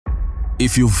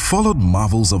If you've followed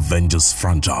Marvel's Avengers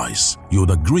franchise, you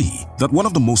would agree that one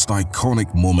of the most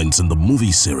iconic moments in the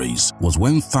movie series was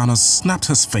when Thanos snapped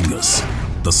his fingers.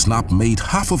 The snap made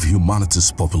half of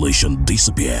humanity's population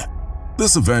disappear.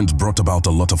 This event brought about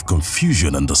a lot of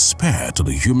confusion and despair to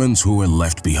the humans who were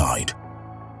left behind.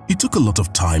 It took a lot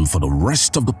of time for the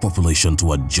rest of the population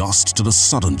to adjust to the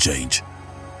sudden change.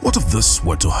 What if this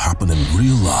were to happen in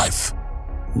real life?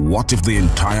 What if the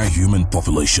entire human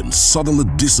population suddenly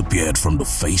disappeared from the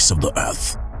face of the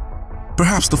earth?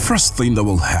 Perhaps the first thing that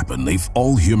will happen if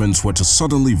all humans were to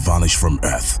suddenly vanish from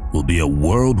Earth will be a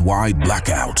worldwide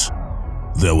blackout.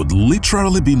 There would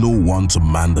literally be no one to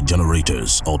man the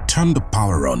generators or turn the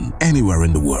power on anywhere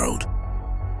in the world.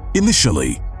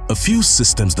 Initially, a few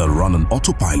systems that run on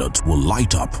autopilot will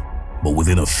light up, but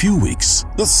within a few weeks,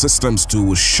 the systems too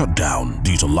will shut down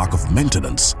due to lack of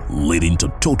maintenance, leading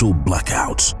to total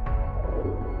blackout.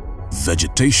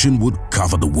 Vegetation would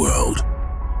cover the world.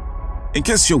 In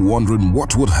case you're wondering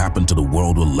what would happen to the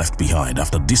world we're left behind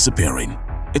after disappearing,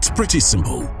 it's pretty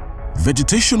simple.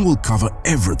 Vegetation will cover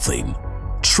everything.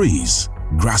 Trees,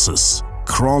 grasses,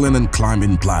 crawling and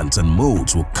climbing plants and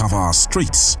molds will cover our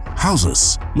streets,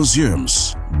 houses,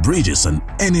 museums, bridges and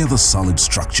any other solid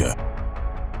structure.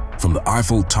 From the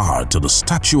Eiffel Tower to the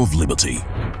Statue of Liberty,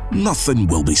 nothing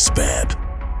will be spared.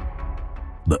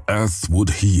 The Earth would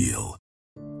heal.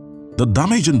 The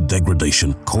damage and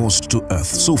degradation caused to Earth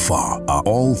so far are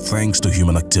all thanks to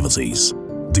human activities.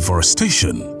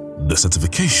 Deforestation,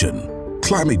 desertification,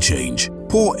 climate change,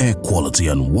 poor air quality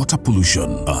and water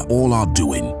pollution are all our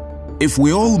doing. If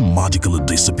we all magically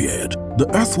disappeared,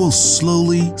 the Earth will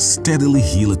slowly, steadily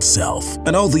heal itself,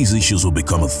 and all these issues will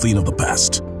become a thing of the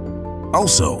past.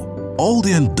 Also, all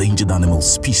the endangered animal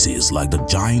species like the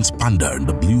giant panda and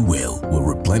the blue whale will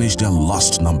replenish their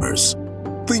lost numbers.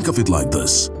 Think of it like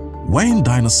this. When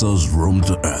dinosaurs roamed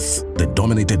the Earth, they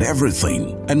dominated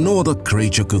everything and no other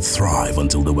creature could thrive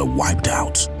until they were wiped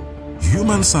out.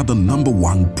 Humans are the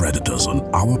 #1 predators on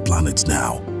our planet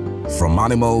now. From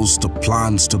animals to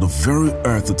plants to the very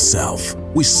Earth itself,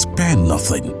 we spare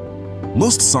nothing.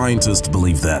 Most scientists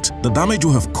believe that the damage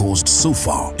we have caused so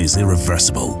far is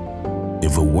irreversible.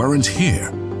 If we weren't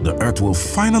here, the Earth will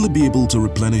finally be able to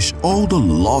replenish all the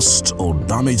lost or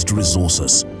damaged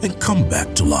resources and come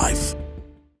back to life.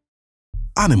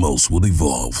 Animals would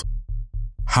evolve.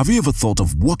 Have you ever thought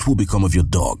of what will become of your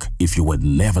dog if you were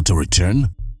never to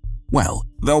return? Well,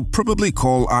 they'll probably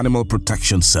call animal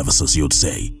protection services, you'd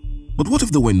say. But what if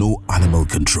there were no animal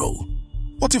control?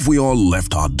 What if we all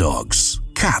left our dogs,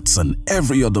 cats and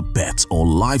every other pet or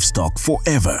livestock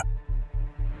forever?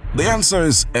 The answer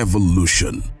is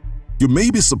evolution. You may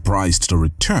be surprised to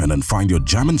return and find your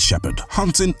German Shepherd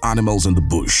hunting animals in the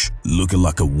bush, looking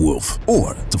like a wolf,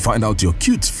 or to find out your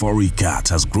cute furry cat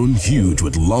has grown huge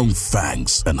with long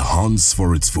fangs and hunts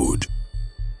for its food.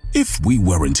 If we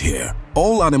weren't here,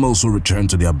 all animals will return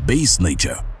to their base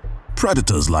nature.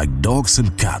 Predators like dogs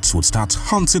and cats would start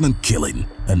hunting and killing,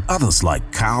 and others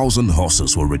like cows and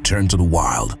horses will return to the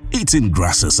wild, eating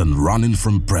grasses and running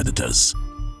from predators.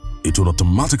 It would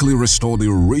automatically restore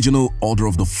the original order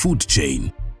of the food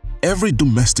chain. Every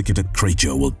domesticated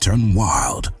creature will turn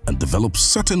wild and develop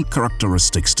certain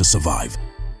characteristics to survive.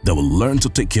 They will learn to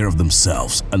take care of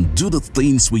themselves and do the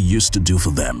things we used to do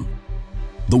for them.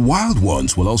 The wild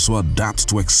ones will also adapt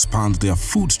to expand their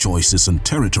food choices and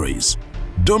territories.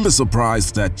 Don't be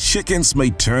surprised that chickens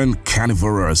may turn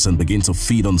carnivorous and begin to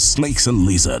feed on snakes and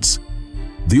lizards.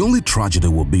 The only tragedy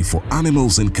will be for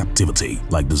animals in captivity,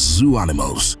 like the zoo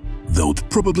animals. They would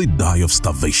probably die of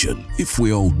starvation if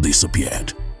we all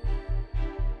disappeared.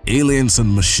 Aliens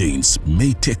and machines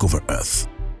may take over Earth.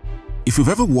 If you've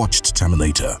ever watched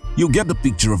Terminator, you'll get the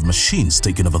picture of machines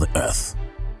taking over the Earth.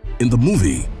 In the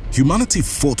movie, humanity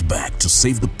fought back to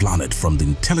save the planet from the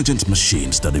intelligent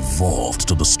machines that evolved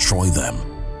to destroy them.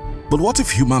 But what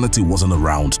if humanity wasn't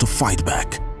around to fight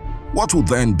back? What would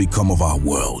then become of our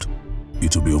world?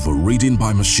 It would be overridden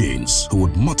by machines who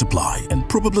would multiply and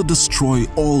probably destroy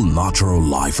all natural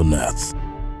life on Earth.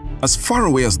 As far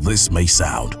away as this may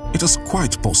sound, it is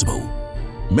quite possible.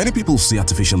 Many people see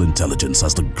artificial intelligence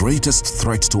as the greatest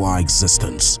threat to our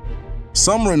existence.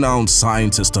 Some renowned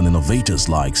scientists and innovators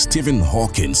like Stephen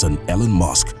Hawking and Elon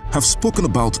Musk have spoken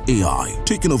about AI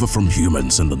taking over from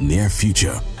humans in the near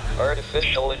future.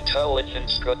 Artificial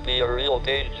intelligence could be a real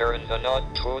danger in the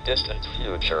not-too-distant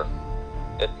future.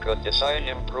 It could design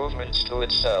improvements to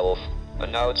itself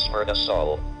and outsmart us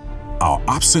all. Our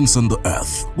absence on the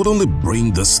Earth would only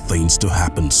bring these things to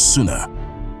happen sooner.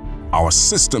 Our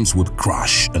systems would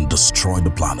crash and destroy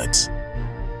the planet.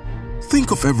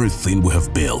 Think of everything we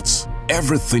have built,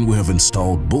 everything we have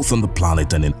installed both on the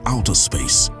planet and in outer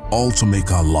space, all to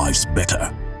make our lives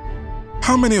better.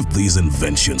 How many of these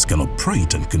inventions can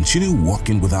operate and continue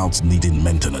working without needing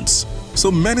maintenance?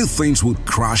 So many things would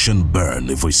crash and burn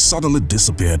if we suddenly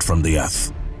disappeared from the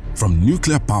Earth. From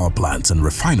nuclear power plants and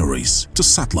refineries to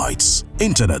satellites,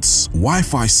 internets,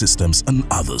 Wi-Fi systems and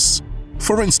others.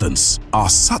 For instance, our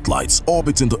satellites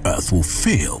orbiting the Earth will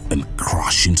fail and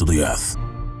crash into the Earth.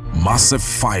 Massive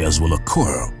fires will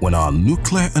occur when our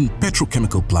nuclear and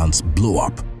petrochemical plants blow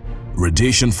up.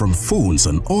 Radiation from phones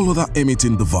and all other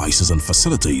emitting devices and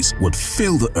facilities would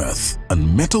fill the Earth,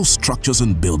 and metal structures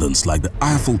and buildings like the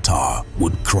Eiffel Tower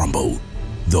would crumble.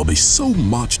 There'll be so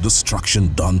much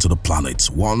destruction done to the planet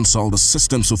once all the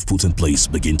systems we've put in place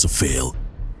begin to fail.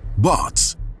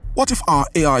 But what if our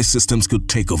AI systems could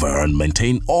take over and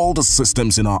maintain all the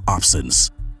systems in our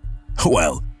absence?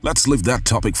 Well, let's leave that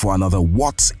topic for another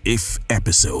What If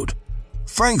episode.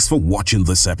 Thanks for watching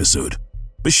this episode.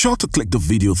 Be sure to click the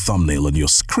video thumbnail on your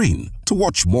screen to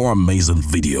watch more amazing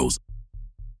videos.